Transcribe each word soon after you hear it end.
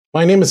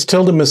My name is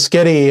Tilden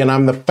Moschetti, and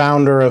I'm the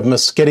founder of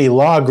Moschetti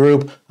Law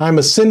Group. I'm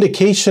a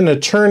syndication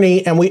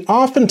attorney, and we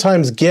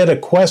oftentimes get a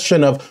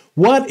question of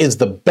what is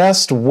the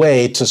best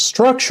way to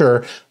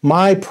structure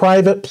my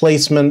private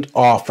placement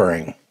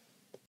offering.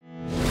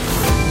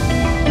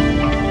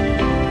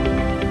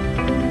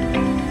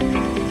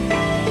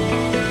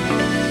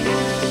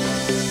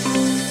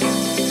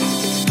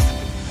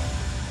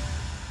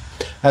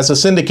 As a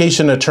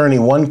syndication attorney,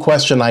 one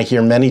question I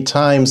hear many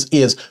times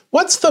is,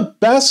 what's the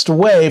best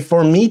way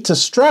for me to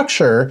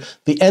structure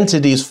the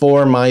entities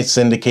for my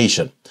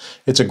syndication?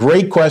 It's a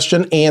great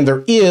question, and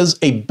there is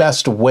a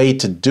best way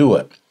to do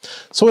it.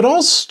 So it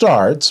all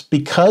starts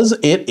because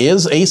it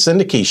is a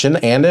syndication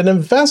and an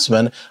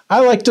investment.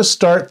 I like to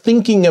start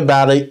thinking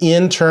about it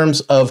in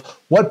terms of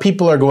what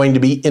people are going to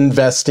be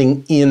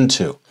investing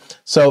into.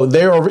 So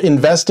they're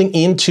investing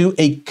into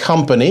a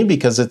company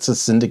because it's a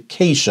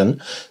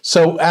syndication.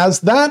 So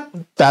as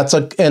that's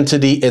an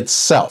entity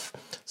itself.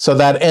 So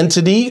that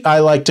entity I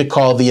like to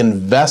call the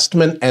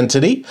investment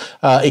entity.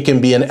 It can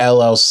be an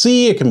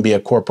LLC, it can be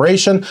a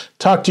corporation.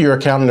 Talk to your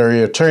accountant or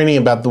your attorney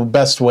about the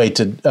best way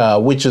to,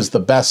 which is the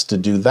best to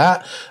do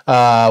that,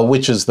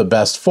 which is the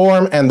best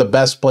form and the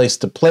best place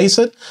to place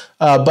it.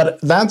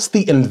 But that's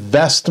the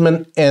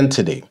investment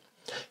entity.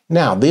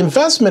 Now, the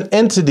investment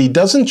entity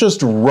doesn't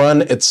just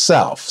run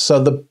itself.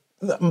 So the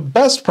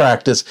best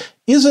practice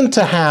isn't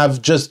to have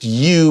just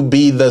you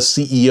be the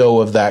CEO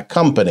of that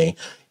company.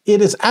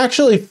 It is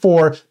actually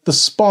for the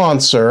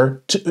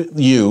sponsor,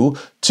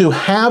 to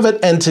have an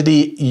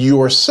entity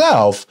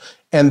yourself,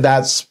 and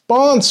that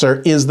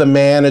sponsor is the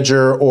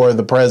manager or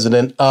the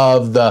president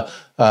of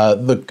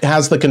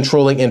has the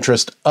controlling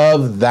interest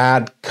of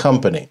that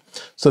company.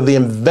 So the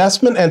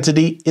investment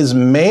entity is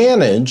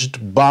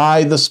managed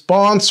by the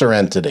sponsor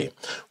entity,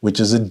 which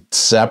is a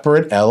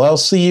separate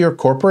LLC or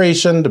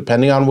corporation,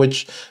 depending on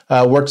which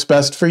works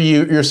best for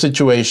you, your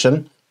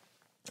situation.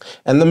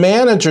 And the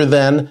manager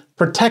then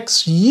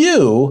protects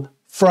you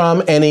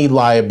from any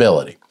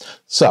liability.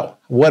 So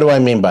what do I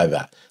mean by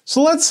that?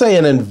 So let's say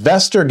an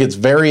investor gets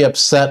very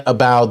upset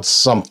about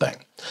something.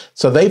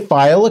 So they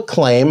file a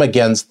claim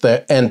against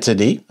the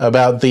entity,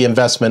 about the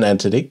investment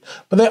entity,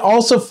 but they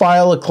also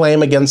file a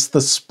claim against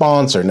the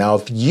sponsor. Now,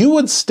 if you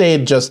had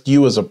stayed just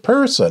you as a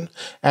person,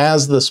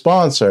 as the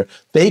sponsor,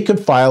 they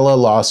could file a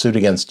lawsuit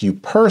against you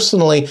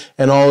personally,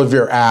 and all of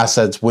your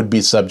assets would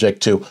be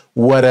subject to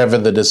whatever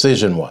the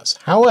decision was.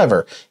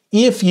 However,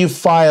 if you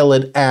file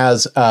it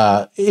as,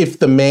 if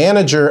the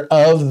manager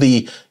of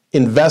the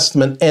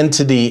investment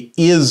entity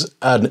is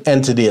an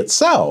entity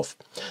itself,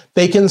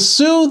 they can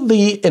sue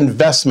the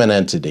investment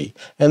entity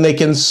and they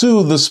can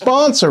sue the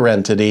sponsor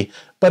entity,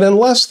 but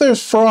unless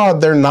there's fraud,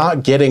 they're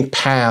not getting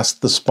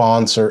past the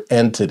sponsor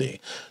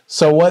entity.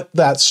 So what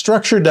that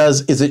structure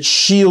does is it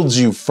shields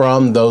you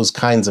from those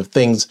kinds of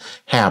things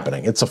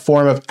happening. It's a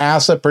form of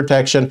asset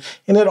protection,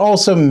 and it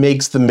also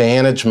makes the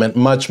management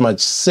much,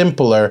 much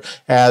simpler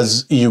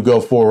as you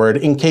go forward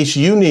in case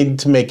you need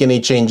to make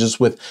any changes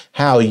with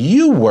how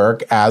you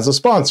work as a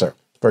sponsor.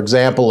 For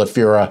example, if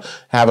you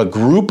have a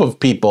group of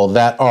people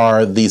that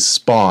are the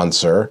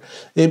sponsor,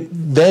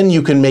 then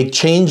you can make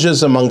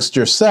changes amongst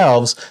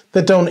yourselves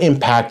that don't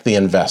impact the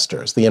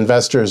investors. The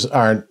investors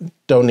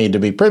don't need to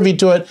be privy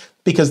to it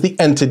because the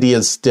entity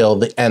is still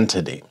the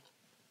entity.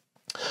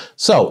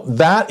 So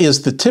that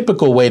is the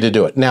typical way to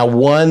do it. Now,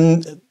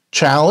 one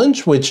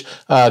challenge which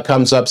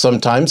comes up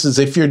sometimes is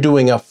if you're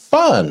doing a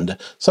fund,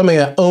 something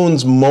that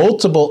owns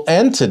multiple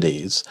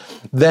entities,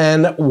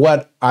 then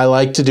what I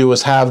like to do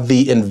is have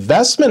the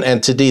investment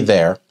entity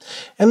there,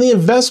 and the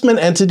investment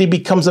entity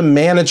becomes a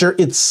manager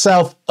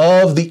itself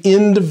of the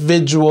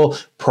individual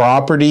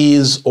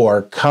properties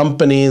or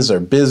companies or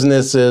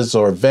businesses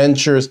or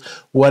ventures,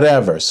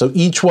 whatever. So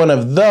each one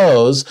of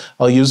those,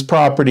 I'll use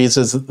properties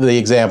as the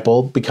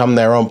example, become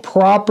their own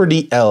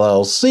property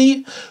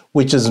LLC,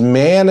 which is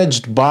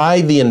managed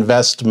by the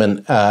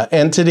investment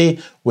entity,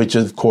 which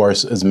of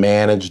course is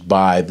managed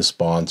by the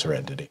sponsor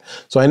entity.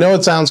 So I know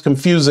it sounds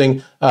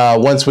confusing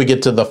once we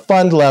get to the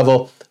fund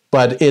level,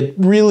 but it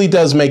really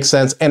does make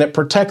sense, and it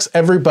protects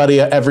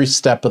everybody at every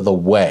step of the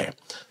way.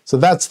 So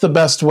that's the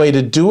best way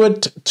to do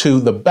it,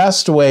 the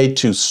best way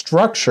to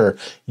structure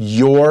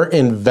your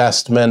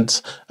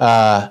investment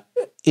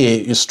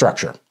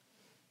structure.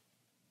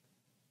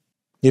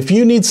 If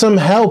you need some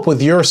help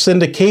with your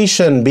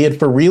syndication, be it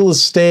for real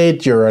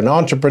estate, you're an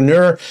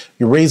entrepreneur,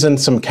 you're raising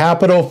some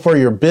capital for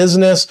your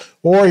business,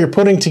 or you're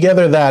putting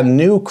together that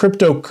new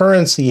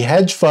cryptocurrency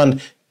hedge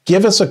fund,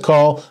 give us a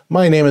call.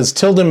 My name is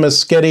Tilden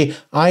Moschetti.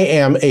 I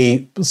am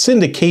a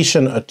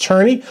syndication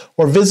attorney,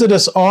 or visit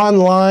us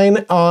online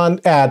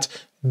at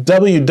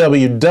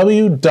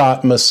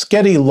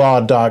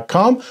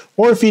www.moschettilaw.com,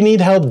 or if you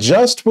need help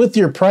just with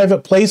your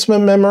private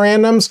placement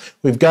memorandums,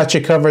 we've got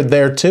you covered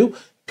there too.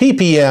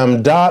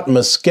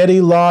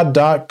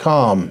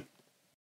 ppm.moschettilaw.com.